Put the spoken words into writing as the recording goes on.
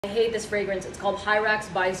I hate this fragrance. It's called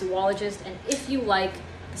Hyrax by Zoologist, and if you like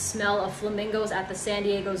the smell of flamingos at the San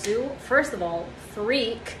Diego Zoo, first of all,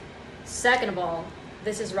 freak. Second of all,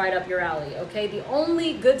 this is right up your alley, okay? The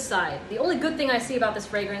only good thing I see about this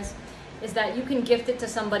fragrance is that you can gift it to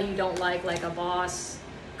somebody you don't like a boss,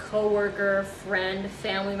 coworker, friend,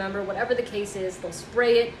 family member, whatever the case is. They'll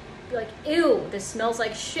spray it, be like, ew, this smells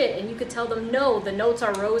like shit, and you could tell them, no, the notes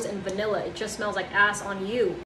are rose and vanilla. It just smells like ass on you.